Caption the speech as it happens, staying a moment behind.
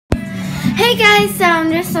Hey guys, so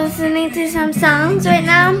I'm just listening to some songs right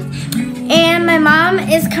now, and my mom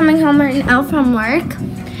is coming home right now from work.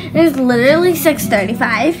 It's literally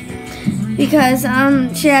 6:35 because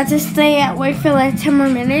she had to stay at work for like 10 more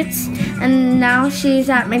minutes, and now she's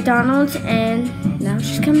at McDonald's and now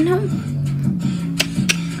she's coming home.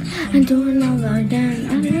 I'm doing all the done.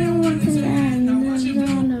 I don't want to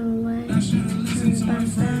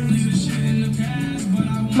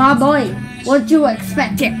my boy, what'd you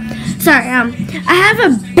expect here? Sorry, I have a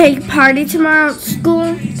big party tomorrow at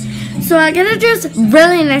school, so I gotta dress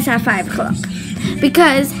really nice at 5 o'clock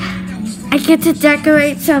because I get to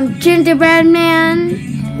decorate some gingerbread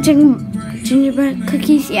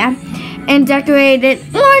cookies, yeah, and decorated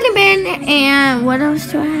ornament. And what else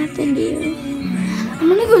do I have to do? I'm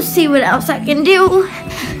gonna go see what else I can do.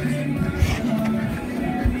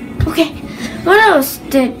 Okay, what else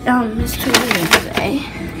did Mr. Williams say?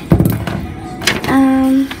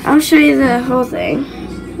 I'll show you the whole thing.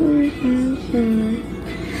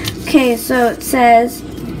 Okay, so it says,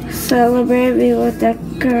 celebrate, we will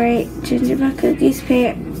decorate gingerbread cookies,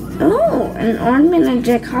 paint, an ornament, and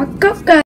drink hot cocoa.